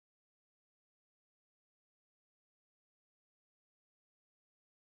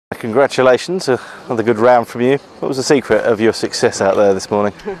congratulations, another good round from you. What was the secret of your success out there this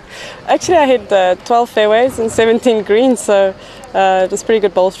morning? Actually, I hit 12 fairways and 17 greens, so it was pretty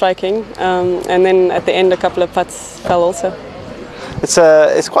good ball striking. And then at the end, a couple of putts fell also.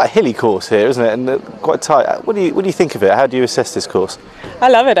 It's quite a hilly course here, isn't it? And quite tight. What do you think of it? How do you assess this course? I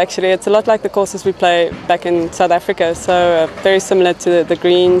love it, actually. It's a lot like the courses we play back in South Africa, so very similar to the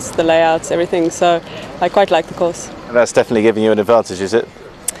greens, the layouts, everything. So I quite like the course. And that's definitely giving you an advantage, is it?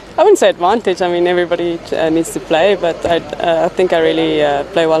 I wouldn't say advantage. I mean, everybody needs to play, but I think I really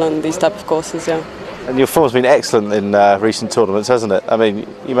play well on these type of courses, yeah. And your form's been excellent in recent tournaments, hasn't it? I mean,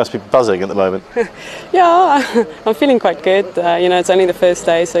 you must be buzzing at the moment. Yeah, I'm feeling quite good. It's only the first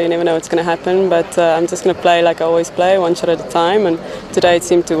day, so you never know what's going to happen. But I'm just going to play like I always play, one shot at a time. And today it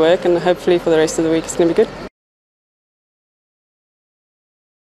seemed to work, and hopefully for the rest of the week it's going to be good.